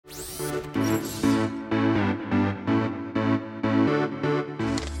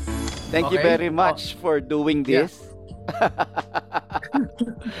Thank you very much for doing this.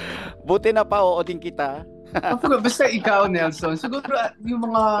 Buti na pa, oo din kita. Basta ikaw, Nelson, siguro yung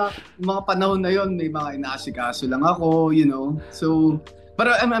mga panahon na yon may mga inaasikaso lang ako, So, but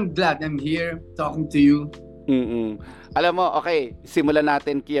I'm glad I'm here talking to you. Alam mo, okay, simulan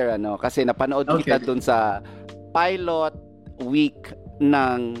natin, Kier, kasi napanood kita dun sa pilot week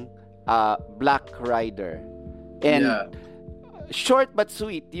ng Black Rider. And short but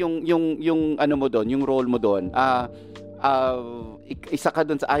sweet yung ano mo doon, yung role mo doon. Isa ka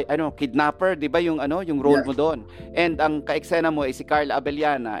doon sa kidnapper, 'di ba yung role mo doon. And ang ka-eksena mo ay si Carla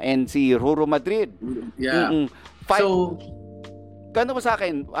Abellana and si Ruru Madrid. Yeah. So, kano mo sa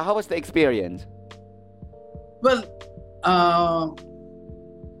akin, how was the experience? Well,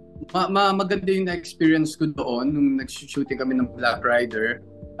 maganda yung na-experience ko doon nung nag-shooting kami ng Black Rider.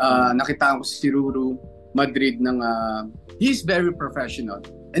 Nakita ko si Ruru Madrid he's very professional,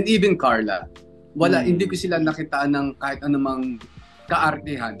 and even Carla. Hindi ko sila nakita ng kahit anumang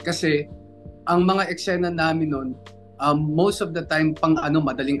kaartehan kasi ang mga eksena namin noon most of the time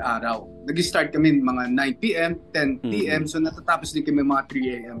madaling araw. Nag-start kami mga 9 PM, 10 PM, so natatapos din kami mga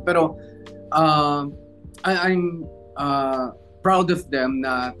 3 AM. Pero I'm proud of them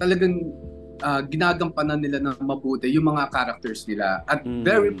na talagang ginagampanan nila ng mabuti yung mga characters nila at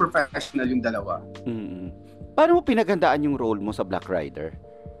very professional yung dalawa. Paano mo pinaghandaan yung role mo sa Black Rider?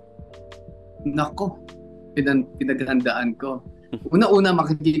 Nako, pinaghandaan ko. Una-una,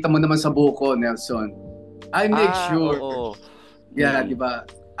 makikita mo naman sa buko, Nelson. I make sure, di ba?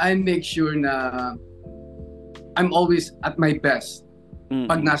 I make sure na I'm always at my best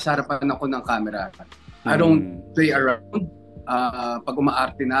pag nasa harapan ako ng camera. I don't play around. Pag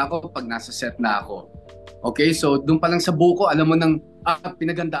umaarte na ako, pag nasa set na ako. Okay, so doon pa lang sa buko, alam mo nang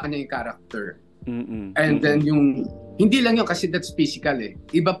pinagandaan niya yung character. And then hindi lang yun kasi that's physical eh.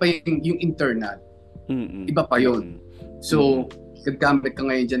 Iba pa yung internal. Iba pa yun. So, gagamit ka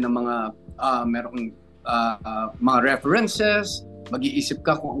ngayon dyan ng mga merong mga references, mag-iisip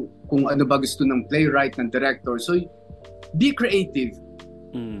ka kung ano ba gusto ng playwright, ng director. So, be creative.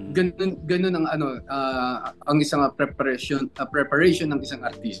 Ganun ang ang isang preparation ng isang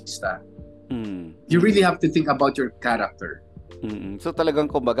artista. You really have to think about your character. So talagang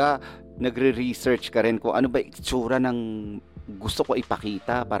kumbaga nagre-research ka rin kung ano ba itsura ng gusto ko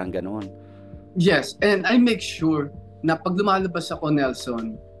ipakita, parang ganoon. Yes, and I make sure na pag lumalabas ako,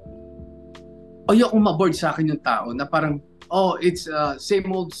 Nelson, ayokong ma-board sa akin yung tao na parang it's same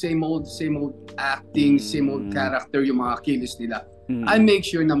old acting, same old character yung mga kilos nila. I make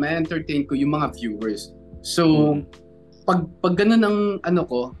sure na ma-entertain ko yung mga viewers. So, pag ganun ang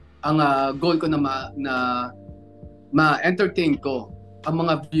ang goal ko na ma-entertain ko ang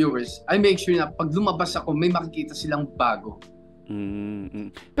mga viewers, I make sure na pag lumabas ako, may makikita silang bago.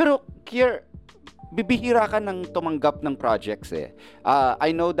 Pero, Kier, bibihira ka ng tumanggap ng projects eh.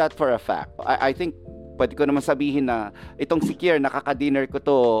 I know that for a fact. I think pwede ko naman sabihin na itong si Kier, nakaka-dinner ko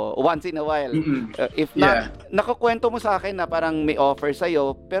to once in a while. If not, nakakwento mo sa akin na parang may offer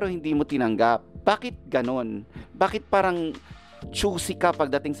sa'yo pero hindi mo tinanggap. Bakit ganon? Bakit parang choosy ka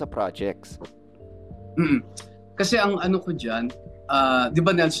pagdating sa projects? Kasi ang ko dyan, di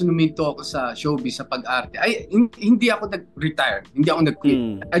ba Nelson, numinto ako sa showbiz, sa pag-arte. Hindi ako nag-retire, hindi ako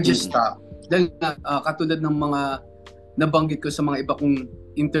nag-quit. I just stopped. Dahil katulad ng mga nabanggit ko sa mga iba kong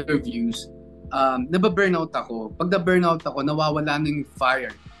interviews, nababurnout ako. Pag na-burnout ako, nawawala na yung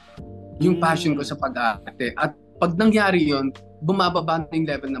fire. Yung passion ko sa pag-arte. At pag nangyari yon, bumababa na yung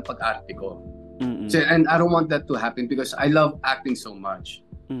level ng pag-arte ko. So, and I don't want that to happen because I love acting so much.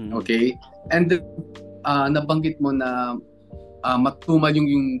 Okay? And nabanggit mo na matumal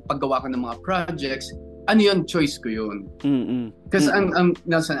yung paggawa ko ng mga projects. Ano yun? Choice ko yun. Because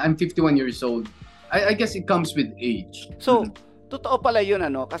Nelson, I'm 51 years old. I guess it comes with age. So, totoo pala yun,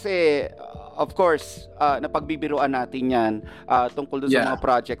 kasi of course, napagbibiruan natin yan tungkol doon sa mga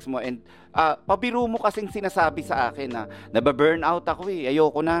projects mo. And pabiro mo kasing sinasabi sa akin na nababurnout ako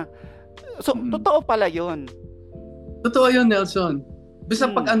ayoko na. So, totoo pala yun. Totoo yun, Nelson. Basta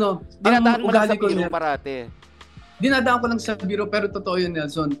pag dinadaan mo lang sa biro parate. Dinadaan ko lang sa biro, pero totoo yun,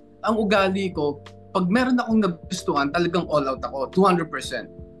 Nelson. Ang ugali ko, pag meron akong nagustuhan, talagang all out ako, 200%.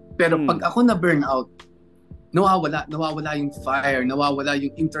 Pero pag ako na burnout, nawawala yung fire, nawawala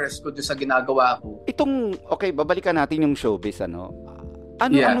yung interest ko doon sa ginagawa ko. Babalikan natin yung showbiz,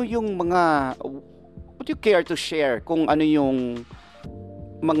 Ano yung mga, would you care to share kung ano yung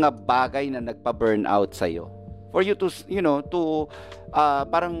mga bagay na nagpa-burnout sa'yo? For you to,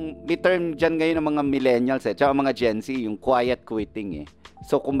 parang may term dyan ngayon ng mga millennials tsaka mga Gen Z, yung quiet quitting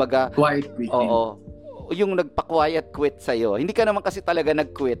So, kumbaga, quiet quitting. Oo. yung nagpa-quiet quit sa'yo? Hindi ka naman kasi talaga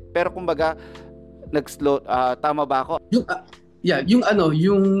nag-quit, pero kumbaga, nag-slow, tama ba ako? Yung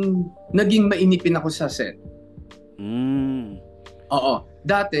naging mainipin ako sa set. Oo.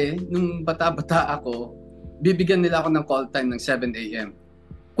 Dati, nung bata-bata ako, bibigyan nila ako ng call time ng 7 a.m.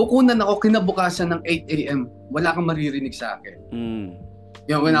 Kukunan ako kinabukasan ng 8 a.m. Wala kang maririnig sa akin.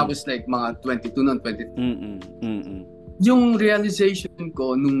 When I was like mga 22 noon, 23. Yung realization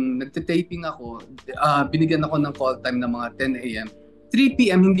ko, nung nagte-taping ako, binigyan ako ng call time ng mga 10 a.m. 3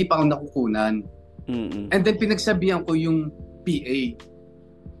 p.m. hindi pa ako nakukunan. And then pinagsabihan ko yung PA.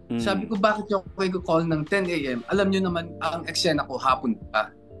 Sabi ko, bakit yung ako call ng 10 a.m.? Alam nyo naman, ang eksena ko hapon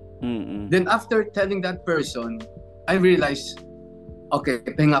pa. Then after telling that person, I realized, okay,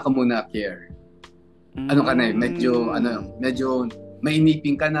 pahinga ka muna, Kier. Ano ka na eh, medyo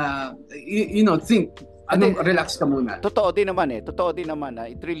mainipin ka na, think, relax ka muna. Totoo din naman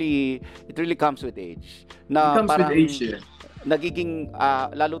It really comes with age. Na it comes parang, with age, nagiging,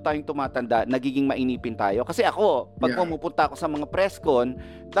 lalo tayong tumatanda, nagiging mainipin tayo. Kasi ako, pag pumupunta ako sa mga press con,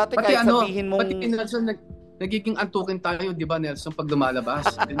 dati kahit sabihin mong... Pati Nelson, nagiging antukin tayo, di ba Nelson, pag lumalabas.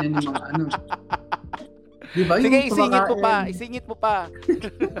 Ganyan yung mga Diba? Sige, isingit mo pa.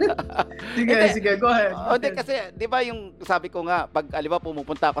 Sige, go ahead. Kasi, di ba yung sabi ko nga, pag aliba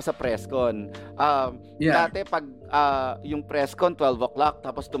pumupunta ako sa press con, dati pag yung press con 12 o'clock,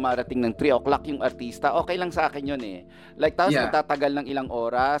 tapos dumarating ng 3 o'clock yung artista, okay lang sa akin yun eh. Like, tapos magtatagal ng ilang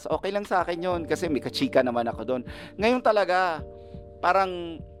oras, okay lang sa akin yun, kasi may kachika naman ako doon. Ngayon talaga,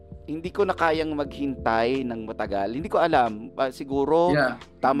 parang hindi ko na kayang maghintay ng matagal. Hindi ko alam. Siguro,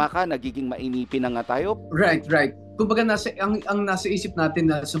 tama ka, nagiging mainipin na nga tayo. Right. Kumbaga, ang nasa isip natin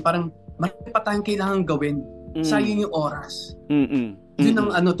na parang marami pa tayong kailangan gawin. Sayang yung oras. Yun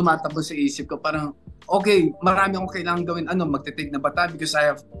ang tumatakbo sa isip ko. Parang, okay, marami akong kailangan gawin. Magte-take na ba tayo? Because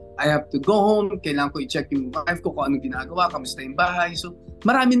I have to go home. Kailangan ko i-check yung wife ko kung anong ginagawa, kamusta yung bahay. So,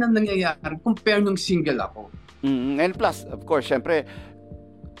 marami nang nangyayari compare nung single ako. And plus, of course, syempre,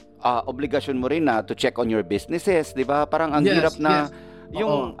 obligasyon mo rin na to check on your businesses, di ba? Parang ang hirap na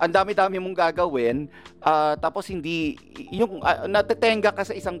yung ang dami-dami mong gagawin, tapos hindi yung natetenga ka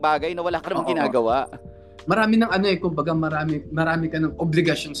sa isang bagay na wala ka namang ginagawa. Marami ng kumbaga marami ka ng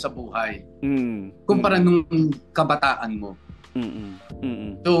obligasyon sa buhay. Kumpara nung kabataan mo.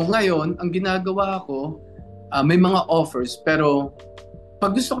 So ngayon, ang ginagawa ko, may mga offers, pero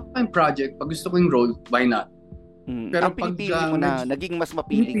pag gusto ko yung project, pag gusto ko yung role, why not? Pero ang pinipili mo na, naging mas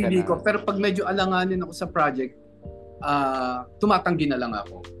mapili ka na. Pero pag medyo alanganin ako sa project, tumatanggi na lang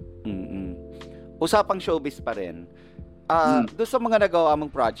ako. Usapang showbiz pa rin. Doon sa mga nagawa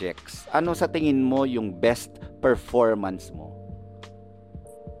mong projects, ano sa tingin mo yung best performance mo?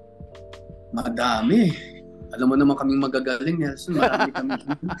 Madami. Alam mo naman kaming magagaling, Nelson. Marami kami.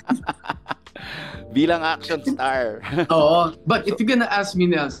 Bilang action star. Oo. But if you're gonna ask me,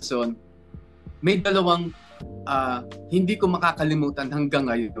 Nelson, may dalawang hindi ko makakalimutan hanggang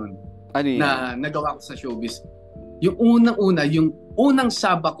ngayon na nagawa ko sa showbiz. Yung unang-una, yung unang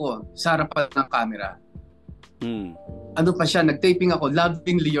saba ko sa harapan ng camera. Ano pa siya, nag-taping ako,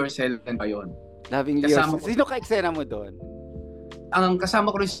 Lovingly Yourself pa yun. Lovingly Yourself. Sino ka-eksena mo doon? Ang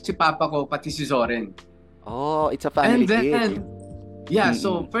kasama ko rin si Papa ko, pati si Zoren. Oh, it's a family gig.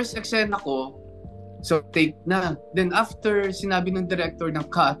 So first eksena ko, so take na. Then after sinabi ng director ng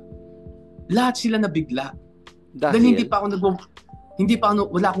cut, lahat sila nabigla. Dahil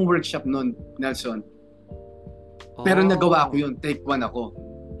wala akong workshop noon, Nelson. Pero nagawa ko yun, take 1 ako.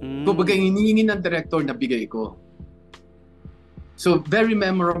 Kumbaga hinihingi ng director na bigay ko. So very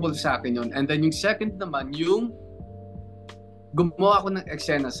memorable sa akin yun. And then yung second naman, yung gumawa ako ng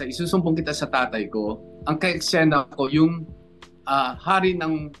eksena sa Isusumbong Kita sa Tatay Ko. Ang ka-eksena ko, yung hari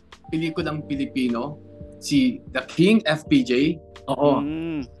ng pelikulang Pilipino, si The King, FPJ.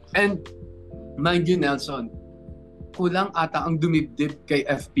 And mind you, Nelson, kulang ata ang dumibdib kay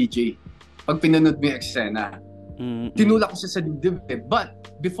FPJ pag pinanood mo yung eksena. Tinulak ko siya sa dibdib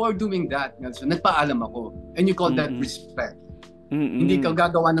But before doing that, Nelson, nagpaalam ako. And you call that respect. Hindi ka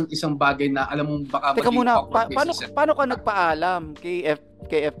gagawa ng isang bagay na alam mo baka Teka muna, paano ka nagpaalam kay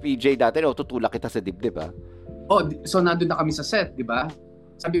FPJ dati? Tutulak kita sa dibdib, So nandun na kami sa set, di ba?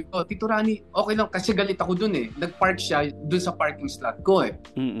 Sabi ko, Tito Rani, okay lang kasi galit ako dun eh. Nag-park siya dun sa parking slot ko eh.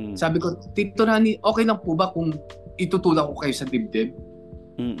 Sabi ko, Tito Rani, okay lang po ba kung itutulak ko kayo sa dibdib?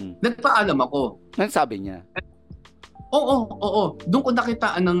 Nagpaalam ako. Ano sabi niya? Oo. Doon ko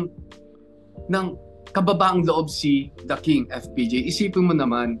nakitaan ng kababaang loob si The King, FPJ. Isipin mo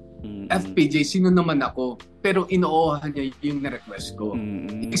naman, FPJ, sino naman ako? Pero inoohan niya yung na-request ko.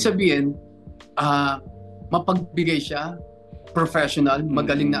 Ibig sabihin, mapagbigay siya, professional,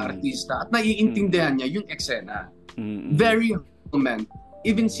 magaling na artista, at naiintindihan niya yung eksena. Very human.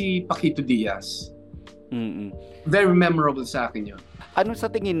 Even si Paquito Diaz. Very memorable sa akin yun. Ano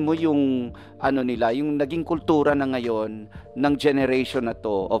sa tingin mo yung nila, yung naging kultura na ngayon ng generation na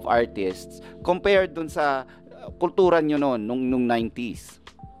to of artists compared dun sa kultura nyo noon nung 90s?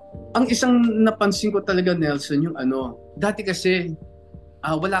 Ang isang napansin ko talaga, Nelson, yung dati kasi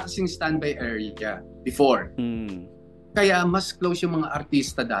wala kasing standby area before. Kaya mas close yung mga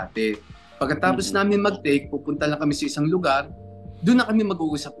artista dati. Pagkatapos namin mag-take, pupunta lang kami sa isang lugar, doon na kami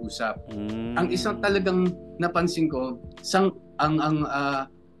mag-uusap-usap. Ang isang talagang napansin ko,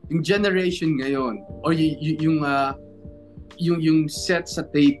 yung generation ngayon or yung set sa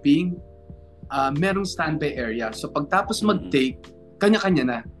taping, merong standby area. So pagtapos mag-take, kanya-kanya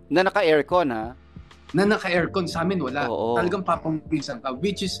na. Na naka-aircon, ha? Na naka-aircon. Sa amin wala. Oo. Talagang papawisan ka,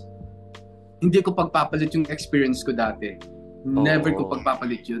 which is hindi ko pagpapalit yung experience ko dati. Never ko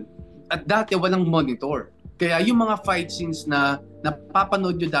pagpapalit yun. At dati walang monitor. Kaya yung mga fight scenes na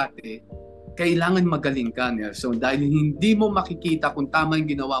napapanood nyo dati, kailangan magaling ka, Nelson. Dahil hindi mo makikita kung tama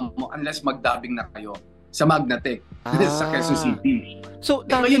yung ginawa mo unless mag-dubbing na kayo sa Magnatec sa Quezon City. So,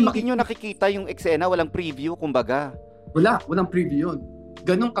 dahil hindi nyo nakikita yung eksena, walang preview, kumbaga? Walang preview yun.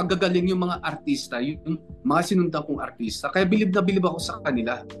 Ganon kagagaling yung mga artista, yung mga sinundan kong artista. Kaya bilib na bilib ako sa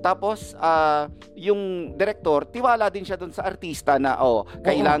kanila. Tapos, yung director, tiwala din siya doon sa artista na,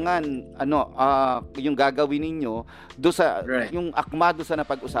 kailangan, yung gagawin ninyo, doon sa, yung akma doon sa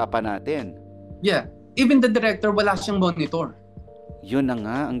napag-usapan natin. Yeah. Even the director, wala siyang monitor. Yun na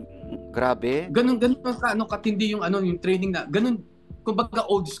nga, ang grabe. Ganon katindi yung training na, ganon, kumbaga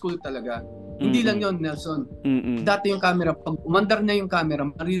old school talaga. Hindi lang yon, Nelson. Dati yung camera, pag umandar na yung camera,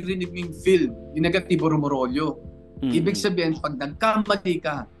 maririnig mo yung film, yung negatibo rumorolyo. Ibig sabihin, pag nagkamali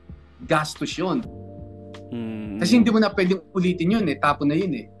ka, gastos yun. Kasi hindi mo na pwedeng ulitin yun tapon na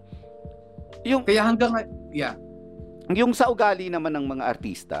yun Kaya hanggang, yung sa ugali naman ng mga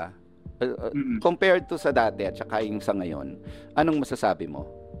artista, compared to sa dati at saka yung sa ngayon, anong masasabi mo?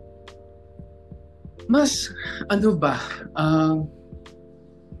 Mas,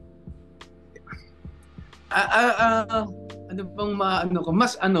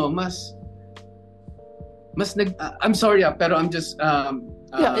 I'm sorry pero I'm just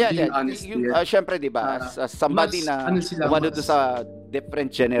being honest here. Syempre, di ba, somebody na umano to sa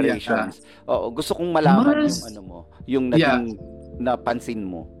different generations. Gusto kong malaman yung naging napansin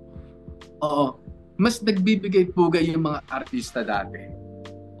mo. Oo. Mas nagbibigay pugay yung mga artista dati.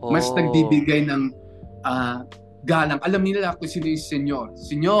 Mas nagbibigay ng galang. Alam nila kung sino yung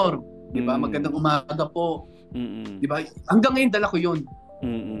senyor. Diba? Magandang umaga po. Diba? Hanggang ngayon dala ko yun.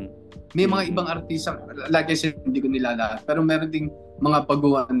 May mga ibang artista, like I said, hindi ko nilala. Pero meron ding mga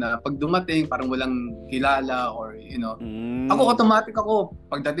baguhan na pag dumating, parang walang kilala or, Ako, automatic ako.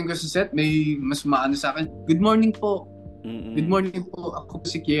 Pagdating ko sa set, may mas maano sa akin, good morning po. Good morning po. Ako po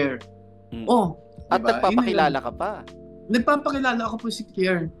si Kier. At diba? nagpapakilala ka pa? Nagpapakilala ako po si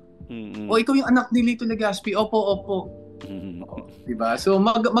Kier. Ikaw yung anak ni Lito Legaspi. Opo. Diba? So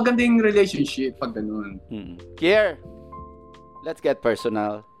maganda yung relationship pag ganun. Kier, let's get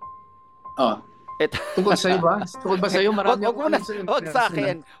personal. Tungkol sa'yo ba? Tungkol ba sa'yo? Marami Wag sa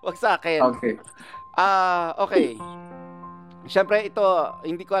akin. Okay. Okay. Siyempre ito,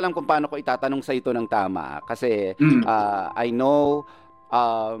 hindi ko alam kung paano ko itatanong sa ito ng tama. Kasi I know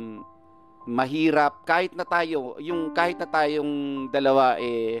mahirap kahit na tayong dalawa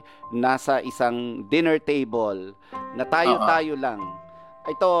nasa isang dinner table na tayo lang.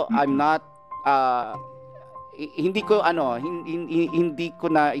 Ito I'm not hindi ko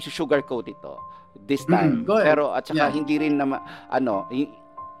na i-sugarcoat ito this time. Pero at saka hindi rin na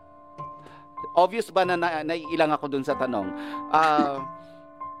obvious ba na naiilang ako dun sa tanong.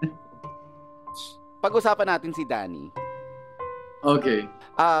 Pag-usapan natin si Dani. Okay.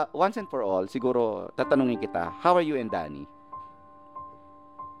 Once and for all, siguro tatanungin kita, how are you and Dani?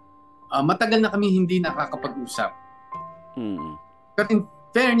 Matagal na kami hindi nakakapag-usap. But in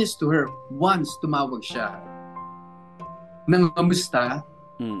fairness to her, once tumawag siya ng kamusta,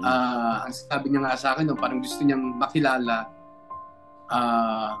 ang sabi niya nga sa akin, parang gusto niyang makilala.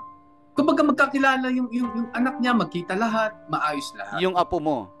 Kumbaga magkakilala yung anak niya, magkita lahat, maayos lahat. Yung apo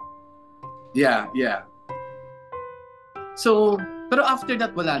mo? Yeah. So, pero after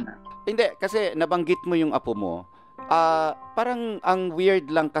that, wala na. Hindi, kasi nabanggit mo yung apo mo. Parang ang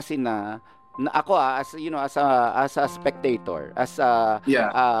weird lang kasi na ako as a spectator, as a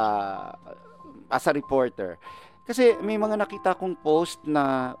reporter. Kasi may mga nakita kong post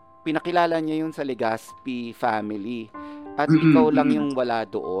na pinakilala niya yun sa Legaspi family at ikaw lang yung wala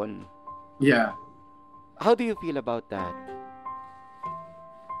doon. Yeah. How do you feel about that?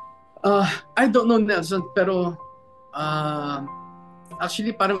 I don't know, Nelson, pero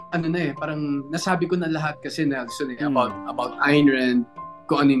actually parang parang nasabi ko na lahat kasi, Nelson, about Ayn Rand,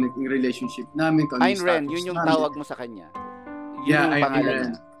 kung ano yung naging relationship namin, kung ano Ayn yung Rand, status yun yung namin. tawag mo sa kanya. Yun yung Ayn pangalan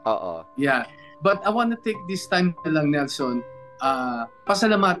Rand. niya. Oo. Yeah. But I want to take this time na lang, Nelson,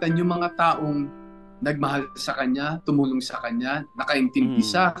 pasalamatan yung mga taong nagmahal sa kanya, tumulong sa kanya, nakaintindi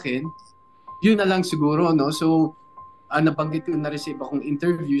sa akin. Yun na lang siguro, no? So, nabanggit ko, na-receive akong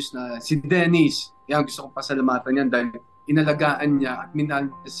interviews na si Dennis, yan gusto kong pasalamatan yan dahil inalagaan niya at minahal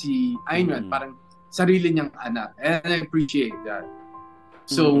si Ayn Rand, parang sarili niyang anak. And I appreciate that.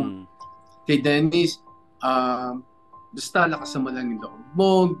 So, kay Dennis, basta lakasan mo lang yung loob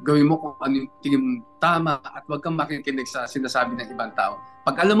mo, gawin mo kung ano yung tingin mong tama at huwag kang makikinig sa sinasabi ng ibang tao.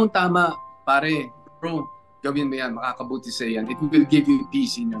 Pag alam mong tama, pare, bro, gawin mo yan, makakabuti sa yan. It will give you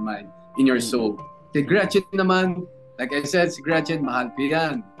peace in your mind, in your soul. Kay Gretchen naman, like I said, si Gretchen, mahal ko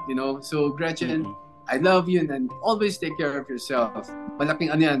yan. You know? So Gretchen, I love you and always take care of yourself.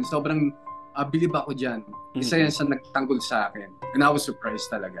 Malaking yan, sobrang bilib ako dyan. Isa yan sa nagtanggol sa akin. And I was surprised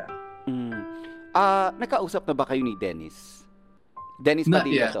talaga. Nakausap na ba kayo ni Dennis? Dennis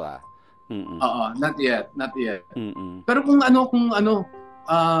Padilla to Oo, not yet. Pero kung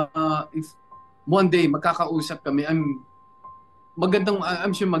if one day magkakausap kami, I'm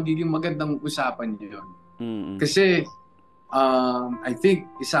sure magiging magandang usapan yun. Kasi I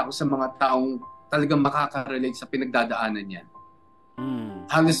think isa ako sa mga taong talagang makaka-relate sa pinagdadaanan niya.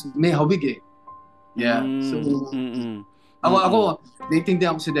 Halos may hawig eh. Yeah. So ako,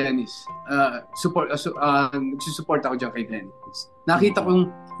 naiintindihan ko si Dennis. Nagsusupport ako dyan kay Dennis. Nakita ko yung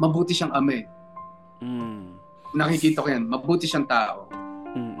mabuti siyang ama eh. Nakikita ko yan, mabuti siyang tao.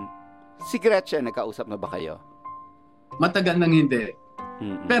 Si Gretchen, nagkausap na ba kayo? Matagal nang hindi.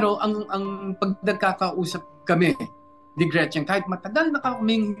 Pero ang pag nagkakausap kami ni Gretchen, kahit matagal na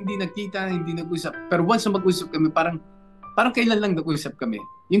kami hindi nagkita, hindi nag-usap, pero once na mag-usap kami, parang kailan lang nag-usap kami.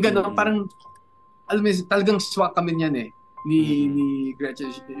 Yung gano'n, parang alam mo, talagang swak kami niyan eh. Ni Gretchen.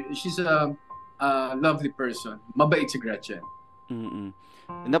 She's a lovely person. Mabait si Gretchen.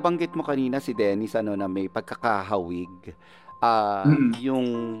 Nabanggit mo kanina si Dennis na may pagkakahawig. Yung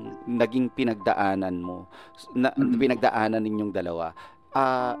naging pinagdaanan mo, pinagdaanan ninyong dalawa.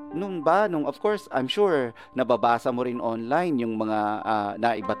 Nung of course, I'm sure nababasa mo rin online yung mga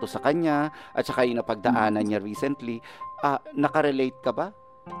naibato sa kanya at saka yung napagdaanan niya recently. Nakarelate ka ba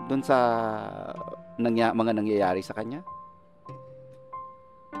doon sa mga nangyayari sa kanya?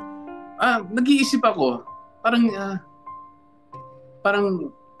 Nag-iisip ako.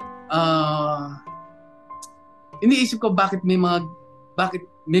 Iniisip ko bakit may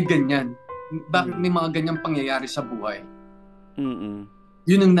ganyan. Bakit may mga ganyang pangyayari sa buhay.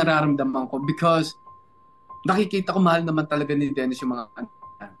 Yun ang nararamdaman ko because nakikita ko mahal naman talaga ni Dennis yung mga anak.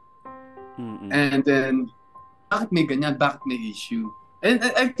 And then, bakit may ganyan? Bakit may issue? And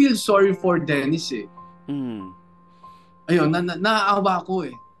I feel sorry for Dennis eh. Ayun, naaawa ko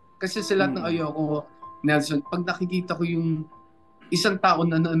eh. Kasi sa lahat ng ayoko, Nelson, pag nakikita ko yung isang tao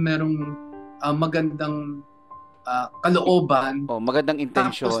na merong magandang kalooban. Magandang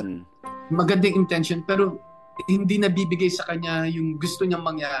intention. Magandang intention, pero hindi nabibigay sa kanya yung gusto niyang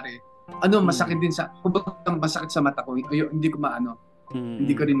mangyari. Masakit din masakit sa mata ko. Hindi ko maano.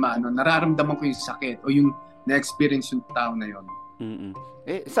 Hindi ko rin maano. Nararamdaman ko yung sakit o yung na-experience yung tao na yon.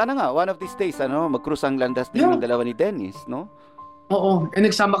 Sana nga, one of these days, mag-cruise ang landas din yung dalawa ni Dennis, no? Oo.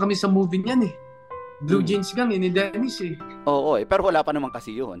 Nagsama kami sa movie niyan eh. Blue Jeans Gang ni Dennis eh. Oo pero wala pa naman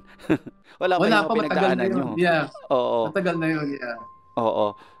kasi yun. wala pa pinagdaanan nyo. Yeah. Oo. Matagal na yun, yeah.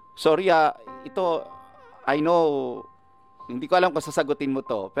 Oo. Sorry, ito, I know, hindi ko alam kung sasagutin mo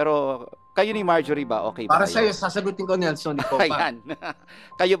to, pero kayo ni Marjorie ba, okay ba Para kayo? sa'yo, sasagutin ko, Nelson. Ayan.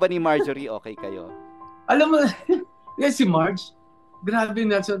 Kayo ba ni Marjorie, okay kayo? Alam mo, si Marge, grabe,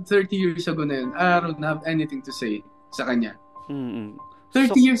 Nelson, 30 years ago na yun. I don't have anything to say sa kanya.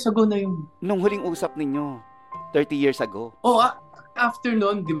 30 years ago na yun. Nung huling usap ninyo, 30 years ago. After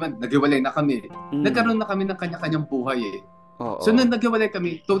noon, di ba, naghiwalay na kami. Nagkaroon na kami ng kanya-kanyang buhay eh. So nung naghiwalay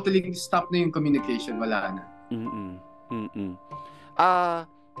kami, totally stop na yung communication. Wala na.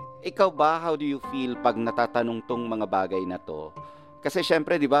 Ikaw ba, how do you feel pag natatanong tong mga bagay na to? Kasi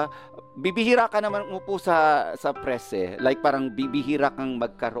syempre, di ba, bibihira ka naman umupo sa press eh. Like parang bibihira kang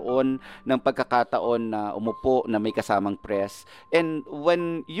magkaroon ng pagkakataon na umupo na may kasamang press. And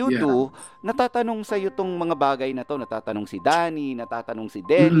when you do, natatanong sa iyo tong mga bagay na to. Natatanong si Dani, natatanong si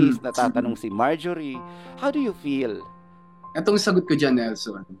Dennis, natatanong si Marjorie. How do you feel? Itong sagot ko dyan,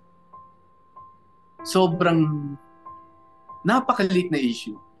 Nelson. Sobrang napakaliit na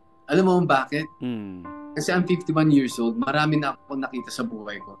issue. Alam mo bakit? Kasi I'm 51 years old, marami na ako nakita sa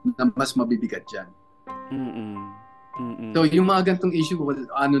buhay ko na mas mabibigat dyan. So yung mga gantong issue,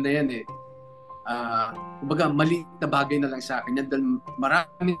 ano na yan eh, kumbaga maliit na bagay na lang sa akin yan dahil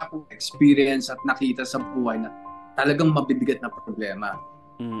marami na akong experience at nakita sa buhay na talagang mabibigat na problema.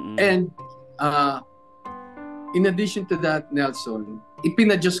 And in addition to that, Nelson,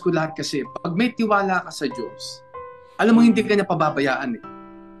 ipinadjust ko lahat kasi pag may tiwala ka sa Diyos, alam mo hindi ka niya pababayaan eh.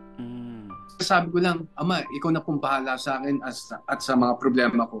 Sabi ko lang, Ama, ikaw na pong bahala sa akin at sa mga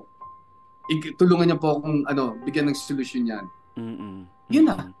problema ko. Tulungan niyo po akong bigyan ng solusyon yan. Yun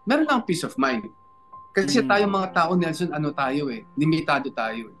na, meron lang peace of mind. Kasi tayo mga tao, Nelson, tayo eh, limitado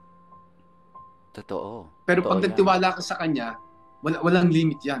tayo eh. Totoo. Pero pag nagtiwala ka sa Kanya, walang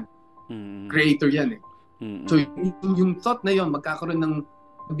limit yan. Creator yan eh. So yung thought na yun, magkakaroon ng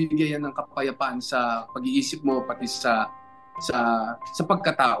bibigyan ng kapayapaan sa pag-iisip mo, pati sa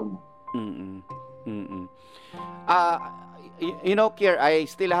pagkatao mo. Kier, I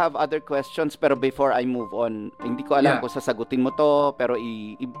still have other questions pero before I move on, hindi ko alam kung sasagutin mo to pero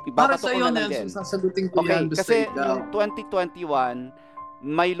ibabato ko na lang din. Sasagutin ko okay, yan. Kasi noong 2021,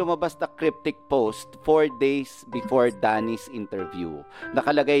 may lumabas na cryptic post 4 days before Dani's interview.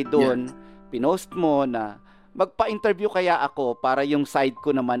 Nakalagay doon, pinost mo na magpa-interview kaya ako para yung side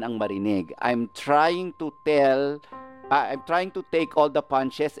ko naman ang marinig. I'm trying to take all the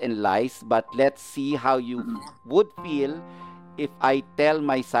punches and lies, but let's see how you would feel if I tell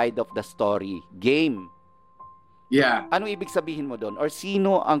my side of the story. Game. Yeah. Anong ibig sabihin mo doon? Or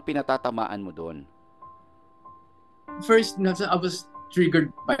sino ang pinatatamaan mo doon? First, I was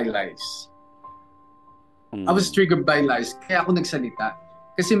triggered by lies. I was triggered by lies. Kaya ako nagsalita.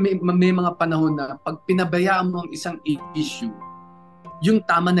 Kasi may mga panahon na pag pinabayaan mo ang isang issue, yung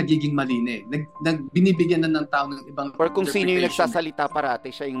tama nagiging mali na eh. Binibigyan na ng tao ng ibang or kung sino yung nagsasalita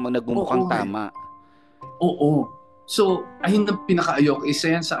parati, siya yung nagmumukhang tama. Oo. So, ayun ang pinaka-ayoko.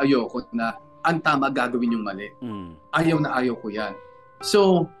 Isa yan sa ayoko na ang tama gagawin yung mali. Ayaw na ayaw ko yan.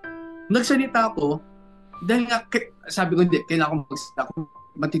 So, nagsalita ako dahil nga, sabi ko hindi, kailangan ko magsalita ako,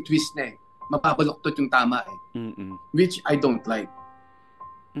 matitwist na eh. Mapabaloktot yung tama eh. Which I don't like.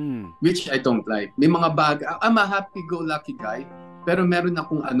 Which I don't like. May mga bagay. I'm a happy-go-lucky guy. Pero meron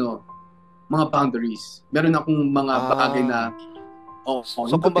akong mga boundaries. Meron akong mga bagay na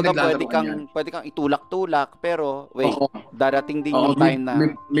so kumbaga pwede kang itulak-tulak pero wait, darating din yung time na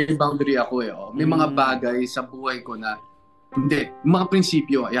may boundary ako eh. May mga bagay sa buhay ko na hindi, mga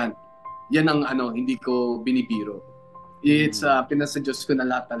prinsipyo, ayan. Yan ang hindi ko binibiro. It's pinasa Diyos ko na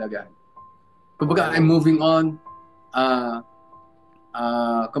lahat talaga. Kumbaga I'm moving on.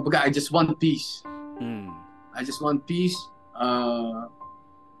 Kumbaga I just want peace. I just want peace.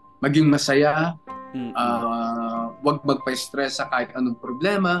 Maging masaya, wag magpa-stress sa kahit anong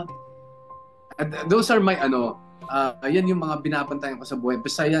problema. Those are my yan yung mga binabantayan ko sa buhay.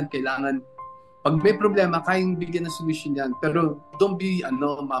 Basta yan, kailangan pag may problema, kayang bigyan ng solution yan. Pero don't be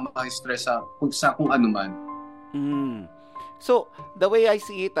mama-stress sa kung ano man. So, the way I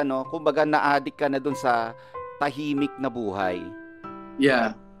see it, kumbaga na-addict ka na dun sa tahimik na buhay.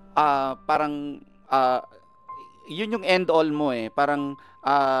 Yeah. Parang yun yung end all mo eh. Parang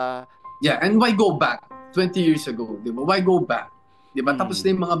yeah, and why go back 20 years ago, 'di ba? Why go back? 'Di ba? Tapos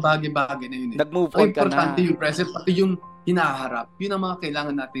na yung mga bagay-bagay na yun eh. Nag-move on ka na. Importante yung present pati yung hinaharap. Yun ang mga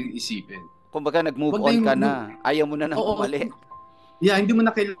kailangan natin isipin. Kumbaga nag-move on ka na. Ayaw mo na nang bumalik. Yeah, hindi mo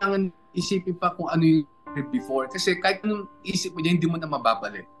na kailangan isipin pa kung ano yung before kasi kahit anong isip mo, hindi mo na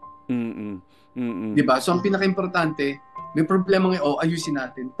mababalik. 'Di ba? So ang pinaka-importante, may problema ngayon, ayusin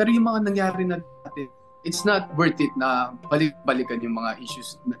natin. Pero yung mga nangyari na natin, it's not worth it na balik-balikan yung mga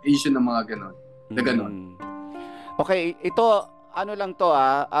issue ng mga ganon. Na ganon. Okay, ito, lang to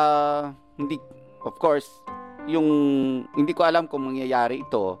hindi, of course, hindi ko alam kung mangyayari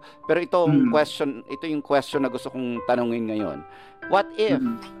ito, pero ito yung question na gusto kong tanungin ngayon. What if,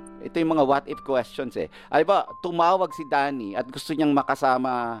 ito yung mga what if questions eh. Ay ba, tumawag si Dani at gusto kong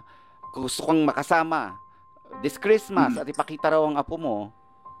makasama this Christmas at ipakita raw ang apo mo.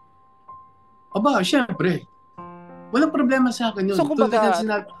 Aba, syempre. Walang problema sa akin yun. So, kumbaga,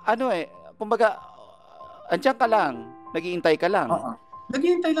 andyan ka lang, naghihintay ka lang.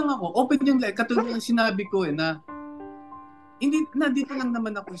 Naghihintay lang ako. Open yung light. Katulad ng sinabi ko na nandito lang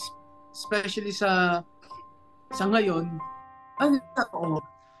naman ako, especially sa ngayon.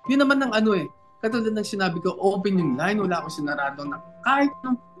 Yun naman ng katulad ng sinabi ko, open yung line, wala ako sinarado na kahit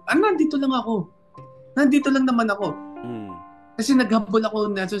nandito lang ako. Nandito lang naman ako. Kasi naghabol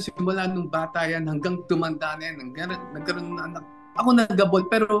ako simula nung bata yan hanggang tumanda na yan. Nagkaroon na anak. Ako naghabol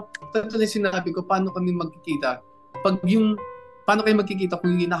pero tatlo na sinabi ko paano kami magkikita pag yung paano kayo magkikita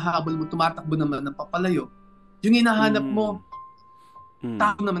kung yung hinahabol mo, tumatakbo naman ng papalayo? Yung hinahanap mo,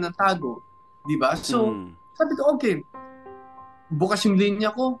 tago naman ng tago. Diba? So, sabi ko, okay, bukas yung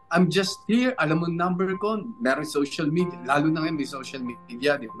linya ko, I'm just here, alam mo number ko, meron social media, lalo na ngayon may social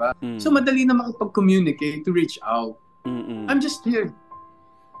media, di ba? So madali na makipag-communicate to reach out. I'm just here.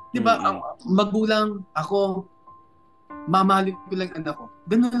 Di ba? Ang magulang, ako, mamahalin ko lang anak ko.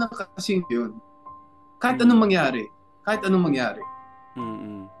 Ganun lang kasi yun. Kahit anong mangyari.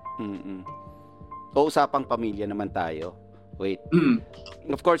 O usapang pamilya naman tayo. Wait.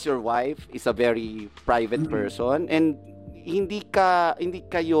 Of course, your wife is a very private person and hindi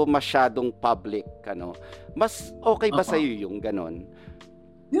kayo masyadong public, ano. Mas okay ba sa iyo yung ganon?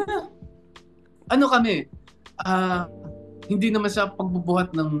 Yeah. Ano kami? Hindi naman sa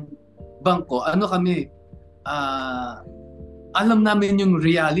pagbubuhat ng bangko. Ano kami? Alam namin yung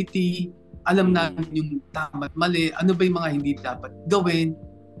reality, alam namin yung tama at mali, ano ba yung mga hindi dapat gawin,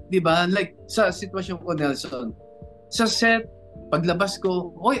 'di ba? Like sa sitwasyon ko, Nelson. Sa set, paglabas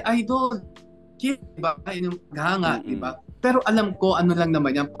ko, "Oy, idol." Diba? Yung paghanga, diba? Pero alam ko, ano lang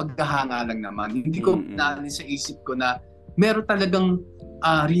naman yan, paghahanga lang naman. Hindi ko naalis sa isip ko na meron talagang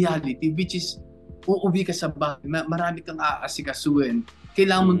reality, which is, uuwi ka sa bahay, marami kang aasikasuhin.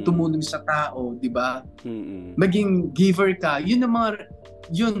 Kailangan mong tumulong sa tao, diba? Maging giver ka. Yun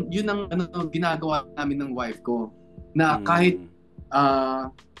ang ginagawa namin ng wife ko. Na kahit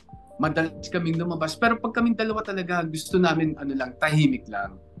madalas kaming lumabas, pero pag kaming dalawa talaga, gusto namin tahimik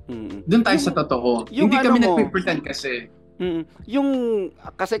lang. Doon tayo sa totoo. Hindi kami nagpe-pretend kasi.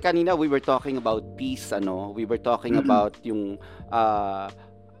 Kasi kanina we were talking about peace, we were talking about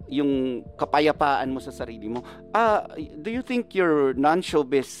yung kapayapaan mo sa sarili mo. Do you think your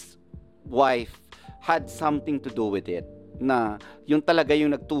non-showbiz wife had something to do with it? Na yung talaga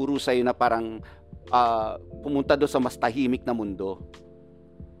yung nagturo sa'yo na parang pumunta doon sa mas tahimik na mundo?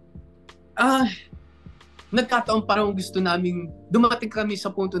 Nagkataon parang gusto namin, dumating kami sa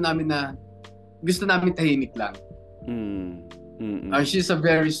punto namin na gusto namin tahimik lang. She's a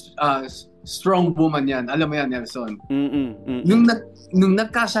very strong woman yan. Alam mo yan, Nelson. Nung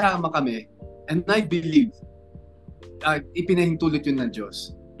nagkasama kami, and I believe, ipinahintulot yun ng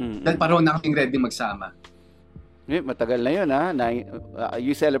Diyos. Dahil parang na kaming ready magsama. Matagal na yun, ha?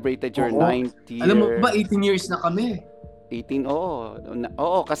 You celebrated your 9th year. Alam mo ba, 18 years na kami. 18,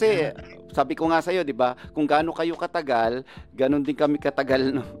 oo, kasi sabi ko nga sa'yo, di ba, kung gaano kayo katagal, ganon din kami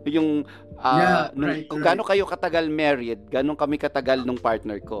katagal, kung gaano kayo katagal married, ganon kami katagal nung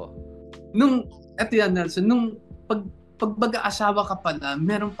partner ko. Eto yan, Nelson, pag mag-aasawa ka pala,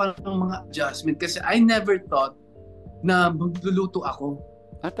 meron pa mga adjustment kasi I never thought na magluluto ako.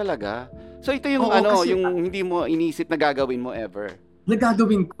 Talaga? So ito yung yung hindi mo inisip na gagawin mo ever?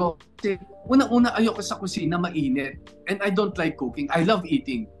 Nagagawin ko. Kasi unang-una ayoko sa kusina mainit. And I don't like cooking. I love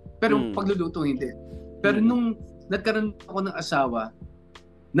eating. Pero pagluluto hindi. Pero nung nagkaroon ako ng asawa,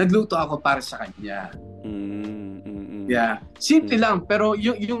 nagluto ako para sa kanya. Yeah. Simple lang. Pero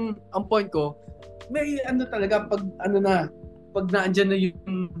yung ang point ko, may talaga pag naandyan na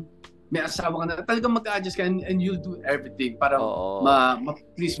yung may asawa ka na, talagang mag-a-adjust ka and you'll do everything para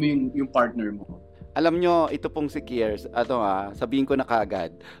ma-please mo yung partner mo. Alam nyo, ito pong si Kier, sabihin ko na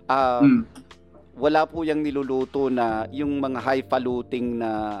kaagad, wala po yung niluluto na yung mga highfalutin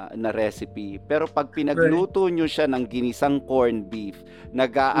na recipe. Pero pag pinagluto nyo siya ng ginisang corned beef,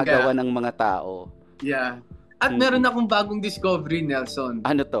 nag-aagawa ng mga tao. Yeah. At meron akong bagong discovery, Nelson.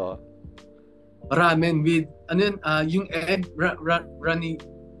 Ano to? Ramen with, yung egg, runny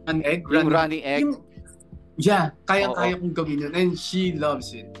egg. Yung runny egg? Kaya kong gawin yun. And she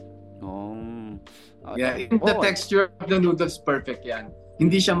loves it. The texture of the noodles perfect yan.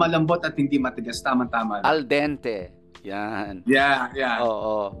 Hindi siya malambot at hindi matigas, tama-tama. Al dente. Yan. Yeah.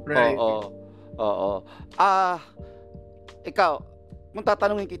 Oo. Right. Oo. Ikaw, kung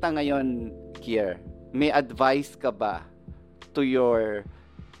tatanungin kita ngayon, Kier, may advice ka ba to your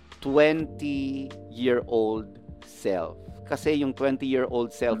 20-year-old self? Kasi yung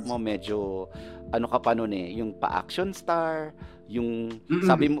 20-year-old self mo medyo ka pa nun yung pa-action star, yung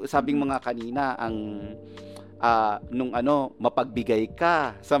sabi mo nga kanina ang nung mapagbigay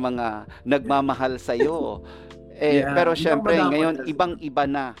ka sa mga nagmamahal sa iyo. Pero syempre ngayon ibang-iba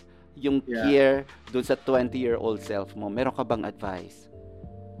na yung Kier doon sa 20-year-old self mo. Meron ka bang advice?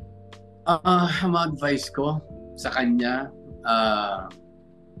 Ang advice ko sa kanya,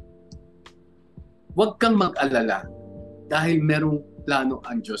 huwag kang mag-alala dahil merong plano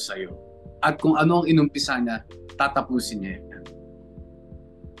ang Diyos sa iyo. At kung ano ang inumpisa niya, tatapusin niya.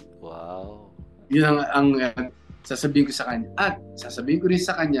 Wow. Yun ang sasabihin ko sa kanya. At sasabihin ko rin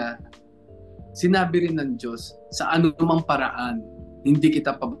sa kanya, sinabi rin ng Diyos, sa anumang paraan, hindi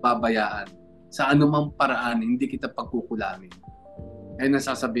kita pababayaan. Sa anumang paraan, hindi kita pagkukulangin. Ayun ang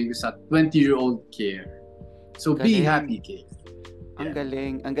sasabihin ko sa 20-year-old Kier. So be happy, Kier. Ang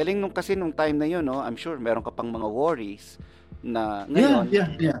galing. Ang galing nung time na yun, no? I'm sure meron ka pang mga worries na ngayon.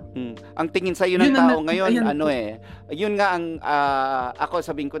 Ang tingin sa iyo ng tao ngayon, yun nga ang ako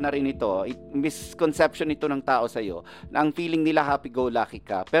sabihin ko na rin ito, misconception ito ng tao sa iyo, na ang feeling nila happy-go-lucky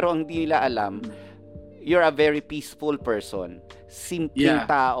ka, pero ang di nila alam, you're a very peaceful person. Simpleng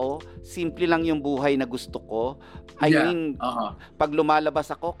tao, simple lang yung buhay na gusto ko. I mean, pag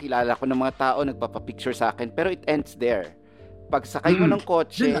lumalabas ako, kilala ko ng mga tao, nagpapapicture sa akin, pero it ends there. Pag sakay mo ng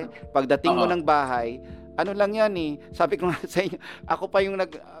kotse, pagdating mo ng bahay, ano lang yan eh. Sabi ko nga sa inyo, ako pa yung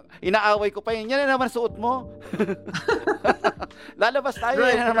inaaway ko pa yun. Yan na naman suot mo. Lalabas tayo,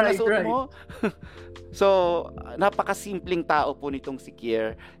 yan na naman na suot mo. So, napakasimpleng tao po nitong si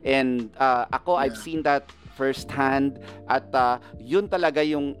Kier. And ako, I've seen that firsthand. At yun talaga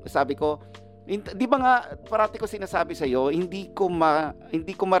yung, sabi ko, di ba nga, parati ko sinasabi sa'yo, hindi ko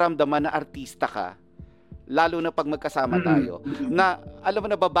maramdaman na artista ka. Lalo na pag magkasama tayo. Na, alam mo,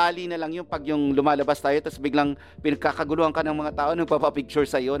 nababali na lang yung pag yung lumalabas tayo, tapos biglang pinagkakaguluhan ka ng mga tao, nagpapapicture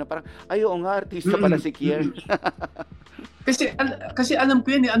sa'yo, na parang, oo nga, artista pala si Kier. kasi alam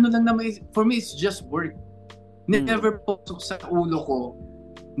ko yan, ano lang naman, for me, it's just work. Never pusok sa ulo ko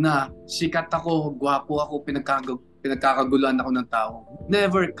na sikat ako, gwapo ako, pinagkakaguluhan ako ng tao.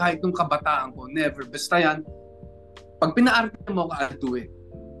 Never, kahit nung kabataan ko, never. Basta yan, pag pinaarte mo, I'll do it.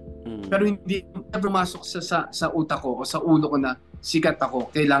 Pero hindi never masok sa utak ko o sa ulo ko na sikat ako,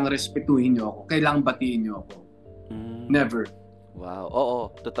 kailangang respetuhin niyo ako, kailangang batiin niyo ako. Never. Wow, oo,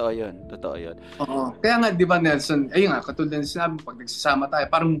 totoo 'yun. Oo. Kaya nga 'di ba Nelson, ayun nga katulad ng sinabi pag nagsasama tayo,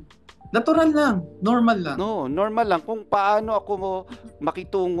 parang natural lang, normal lang. No, normal lang kung paano ako mo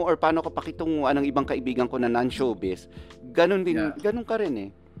makitungo or paano ko pakitunguan ng ibang kaibigan ko na non-showbiz. Ganun din, ganun ka rin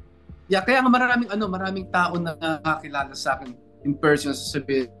eh. Yeah, kaya nga maraming tao na nakakilala sa akin in person,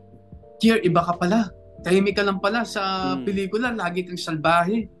 sasabihin, Kier, iba ka pala. Tahimik ka lang pala sa pelikula, lagi kang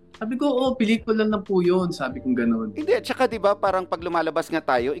salbahe. Sabi ko, pelikula lang po yun. Sabi kong gano'n. Hindi, at saka diba, parang pag lumalabas nga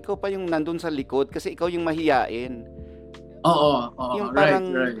tayo, ikaw pa yung nandun sa likod kasi ikaw yung mahiyain. Oo, yung parang,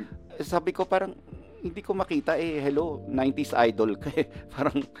 right. Sabi ko parang, hindi ko makita hello, 90s idol ka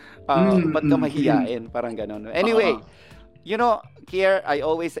Parang, ba't ka mahiyain? Parang gano'n. Anyway, you know, Kier, I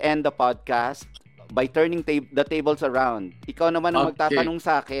always end the podcast by turning the tables around. Ikaw naman ang magtatanong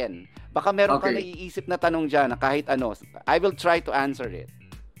sa akin. Baka meron ka naiisip na tanong dyan na kahit ano. I will try to answer it.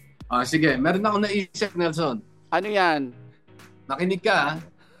 Sige, meron ako naisip, Nelson. Ano yan? Nakinig ka,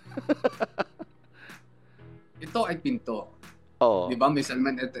 Ito ay pinto. Oh. Di ba? May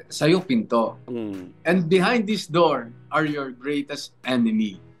salman, sa'yo pinto. And behind this door are your greatest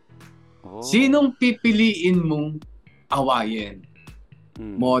enemy. Oh. Sinong pipiliin mong awayin?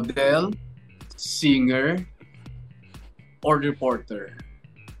 Model, singer, or reporter?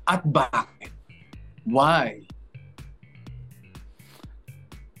 At bakit? Why?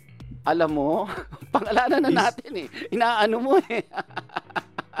 Alam mo, pangalanan na natin Inaano mo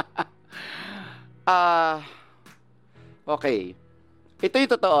Okay. Ito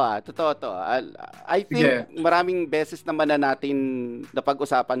yung totoo Totoo to. I think maraming beses naman na natin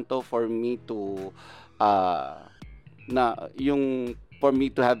napag-usapan to for me to for me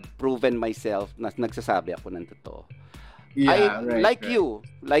to have proven myself na nagsasabi ako ng totoo. Yeah, like you,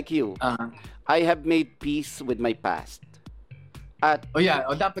 I have made peace with my past. At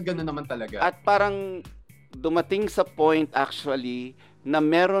dapat gano'n naman talaga. At parang dumating sa point actually na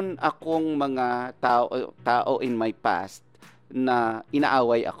meron akong mga tao in my past na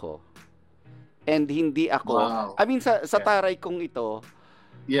inaaway ako. And hindi ako, I mean sa taray kong ito,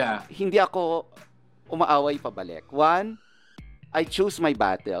 hindi ako umaaway pabalik. One, I choose my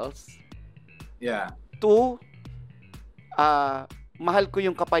battles. Yeah. Two, mahal ko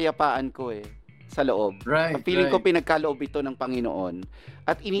yung kapayapaan ko sa loob. Feeling ko pinagkaloob ito ng Panginoon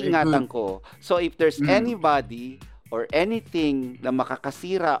at iniingatan ko. So if there's anybody or anything na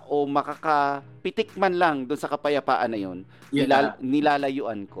makakasira o makakapitik man lang doon sa kapayapaan na yun,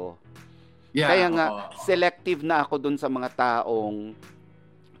 nilalayuan ko. Kaya nga, selective na ako doon sa mga taong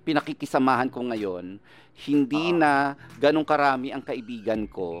pinakikisamahan ko ngayon. Hindi na ganun karami ang kaibigan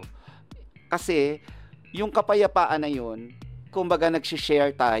ko. Kasi, yung kapayapaan na yun, kumbaga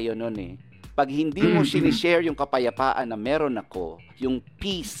nagsishare tayo nun Pag hindi mo sinishare yung kapayapaan na meron ako, yung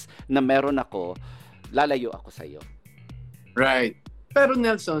peace na meron ako, lalayo ako sa'yo. Right. Pero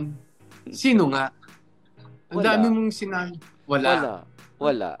Nelson, sino nga? Ang dami mong sinabi. Wala.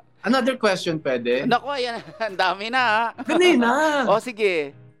 Another question pwede? Naku, ayan. Ang dami na Kanina.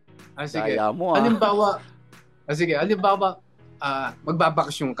 Sige. Sige. Kaya mo, Halimbawa,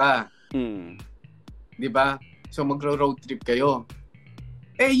 magbabakasyon ka. Di ba? So, magro-road trip kayo.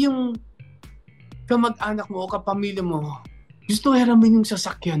 Yung kamag-anak mo o kapamilya mo, gusto hiramin yung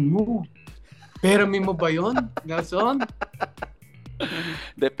sasakyan mo. Hiramin mo ba yun, Nelson?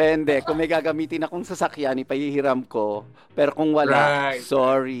 Depende. Kung may gagamitin akong sasakyan, ipahihiram ko. Pero kung wala,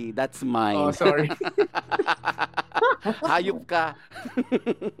 sorry, that's mine. Oh, sorry. Hayop ka.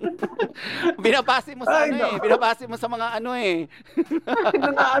 Binabase mo sa binabase mo sa mga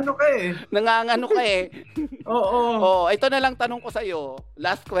Nangaano ka eh. Nangangano ka eh. Oo. Ito na lang tanong ko sa iyo.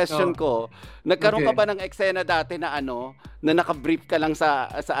 Last question ko. Nagkaroon ka ba ng eksena dati na na naka-brief ka lang sa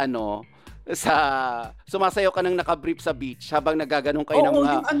sumasayaw ka ng naka-brief sa beach habang nagaganon kayo ng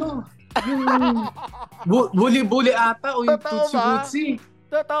mga... yung buli-buli ata o yung tutsi-butsi.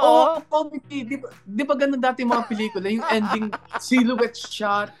 Totoo. Comedy. Di ba ganun dati mga pelikula? Yung ending silhouette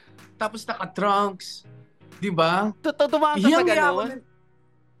shot, tapos naka-trunks. Di ba? Totoo, dumaan ka sa ganun?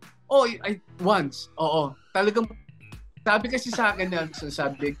 Once. Oo. Talagang, sabi kasi sa akin,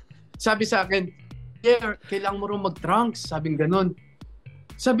 sabi sa akin, kailangan mo rin mag-trunks. Sabing ganun.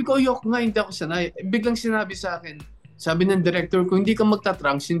 Sabi ko, yok nga, hindi ako sanay. Biglang sinabi sa akin, sabi ng director ko, hindi ka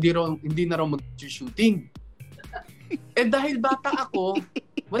magta-trunks, hindi na raw mag-shooting. Dahil bata ako,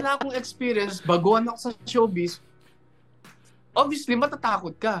 wala akong experience, baguhan ako sa showbiz, obviously,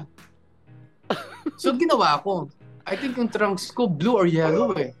 matatakot ka. So, ginawa ko. I think yung trunks ko, blue or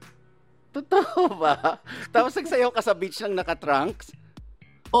yellow eh. Totoo ba? Tapos nagsayaw ka sa beach ng naka-trunks?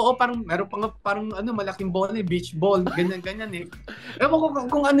 Oo, meron pa nga malaking ball beach ball, ganyan eh. Ewan ko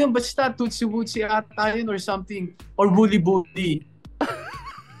kung ano yung basta, tutsi-wutsi ata yun or something, or bully-bully.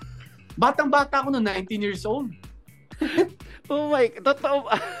 Batang-bata ako no, 19 years old. Oh my, totoo.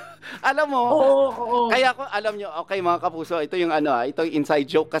 Alam mo, oo. Kaya ko, alam nyo, okay mga kapuso, ito yung ito yung inside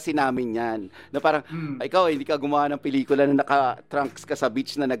joke kasi namin yan. Na parang, ikaw hindi ka gumawa ng pelikula na naka-trunks ka sa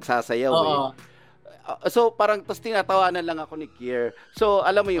beach na nagsasayaw So parang tapos tinatawanan lang ako ni Kier. So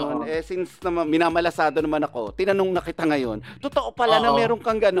alam mo yun, since naman minamalasado naman ako, tinanong na kita ngayon, totoo pala na meron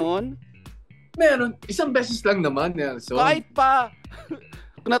kang ganon? Meron, isang beses lang naman, Nelson. Kahit pa.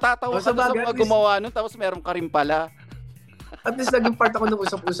 Natatawa ka sa gumawa nun, tapos meron ka rin pala. At least naging part ako ng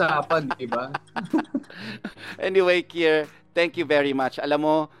usap-usapan, di ba? Anyway, Kier, thank you very much. Alam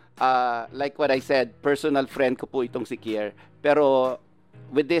mo, like what I said, personal friend ko po itong si Kier. Pero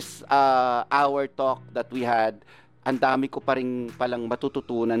with this hour talk that we had, ang dami ko pa rin palang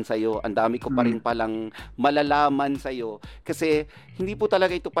matututunan sa'yo. Ang dami ko pa rin palang malalaman sa'yo. Kasi hindi po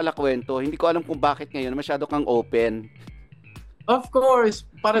talaga ito pala kwento. Hindi ko alam kung bakit ngayon masyado kang open. Of course.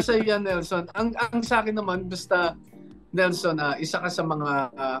 Para sa iyo, Nelson. Ang sa akin naman, basta, Nelson, isa ka sa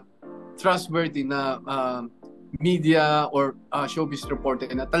mga trustworthy na media or showbiz reporter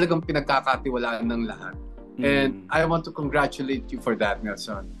na talagang pinagkakatiwalaan ng lahat. And I want to congratulate you for that,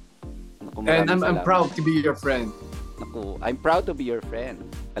 Nelson. And I'm proud to be your friend. I'm proud to be your friend.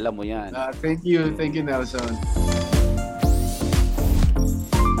 Alam mo yan. Thank you, Nelson.